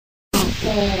As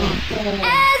I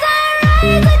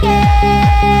rise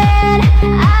again,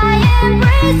 I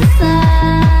embrace the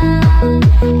sun,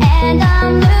 and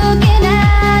I'm looking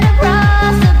out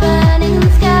across the burning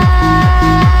sky.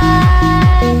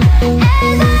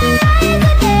 As I rise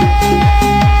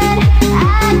again,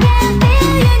 I can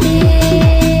feel you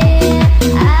near.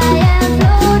 I am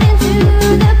floating to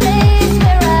the place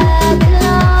where I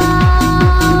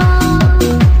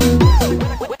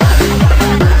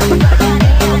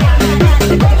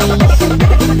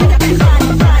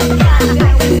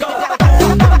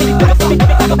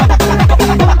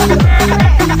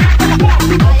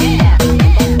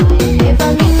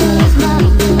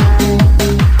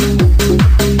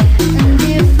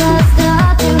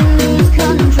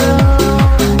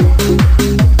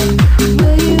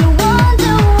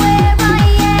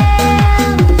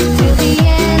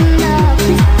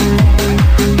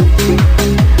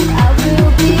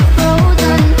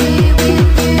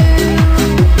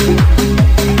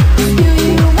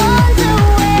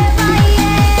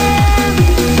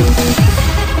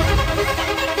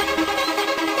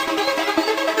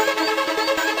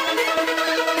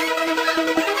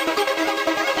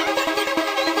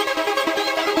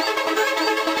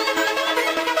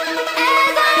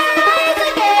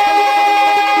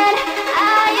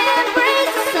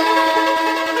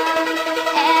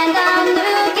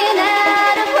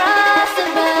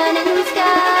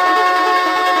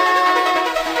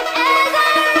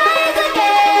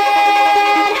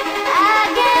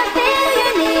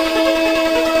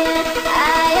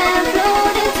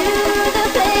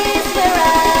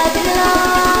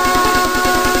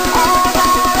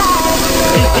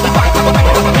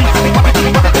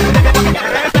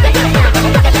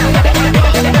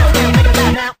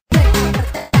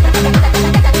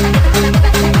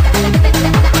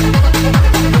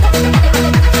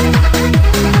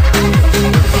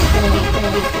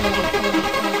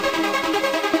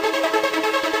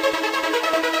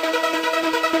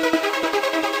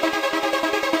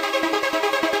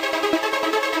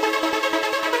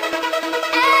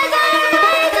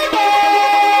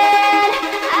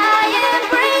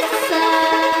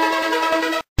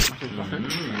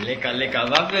Lecker, lecker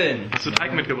Waffeln. Hast du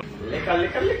Teig mitgebracht? Lecker,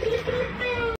 lecker, lecker, lecker, lecker.